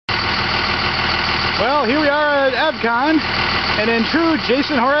Well, here we are at EVCCON, and in true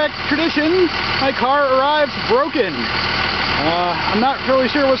Jason Horak tradition, my car arrived broken. I'm not really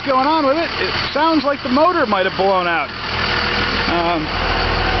sure what's going on with it. It sounds like the motor might have blown out.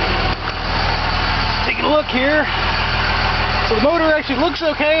 Taking a look here. So the motor actually looks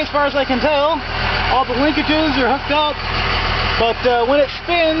okay as far as I can tell. All the linkages are hooked up, but when it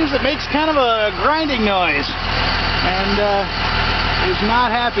spins, it makes kind of a grinding noise, and is not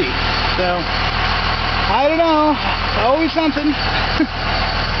happy. So I don't know. Always something.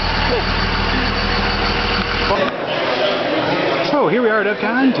 So here we are at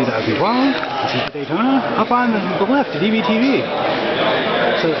EVCCON 2012. This is the Daytona up on the left at EVTV.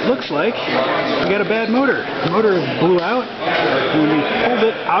 So it looks like we got a bad motor. The motor blew out and we pulled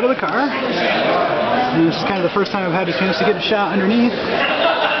it out of the car. And this is kind of the first time I've had a chance to get a shot underneath.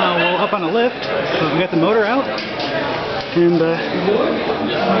 We're up on a lift, but we got the motor out. And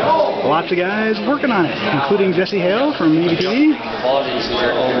lots of guys working on it, including Jesse Hale from EVTV.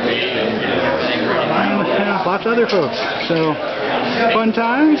 And lots of other folks. So, fun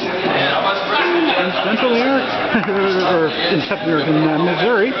times in Central New York, or in Sept, in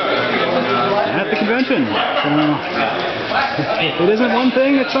Missouri, at the convention. So, if it isn't one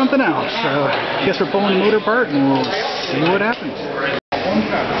thing, it's something else. So, I guess we're pulling the motor apart and we'll see what happens.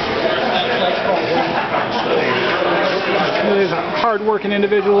 There's hard-working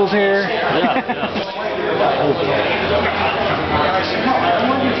individuals here.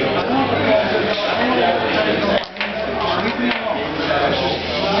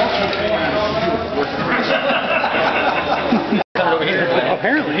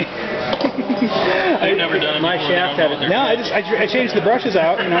 Apparently. I've never done it. My shaft had it. No, I changed the brushes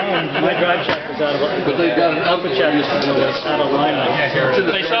out, you know. And my drive shaft was out of line. But they've got an output shaft out of line.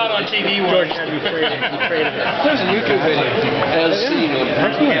 They saw it on TV once. George had to be traded it. There's a YouTube video as seen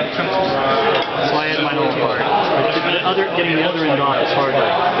on So I had my own part. Getting the other end off is harder.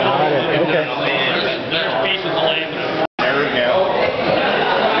 Got it. Okay. There's pieces of laminate. There we go.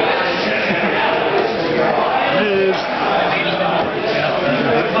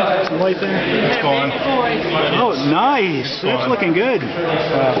 Light there. It's gone. Oh, nice. That's looking good.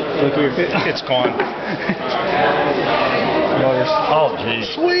 It's gone. Oh, geez.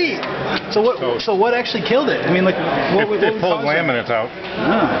 Sweet. So what actually killed it? I mean, like, what It pulled laminates out.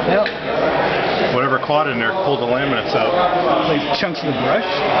 Ah. Yep. Whatever caught in there pulled the laminates out. Like chunks of the brush,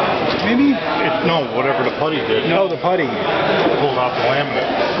 maybe? No, whatever the putty did. No, the putty. Pulled off the laminate.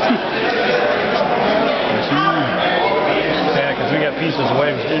 Yeah, because we got pieces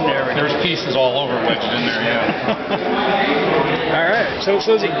wedged in there. There's pieces all over wedged in there, yeah. Alright, so is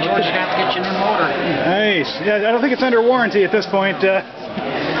it... George got to get you a new motor. Nice. Yeah, I don't think it's under warranty at this point. Enough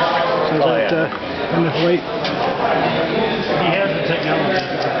weight. He has the technology.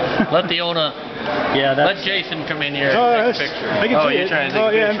 Let the owner... Yeah, let Jason come in here and take a picture. I can see you're it. trying to take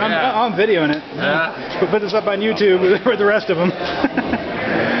a picture. I'm videoing it. Yeah. We'll put this up on YouTube with the rest of them.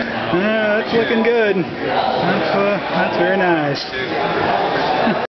 Yeah, that's looking good. That's very nice.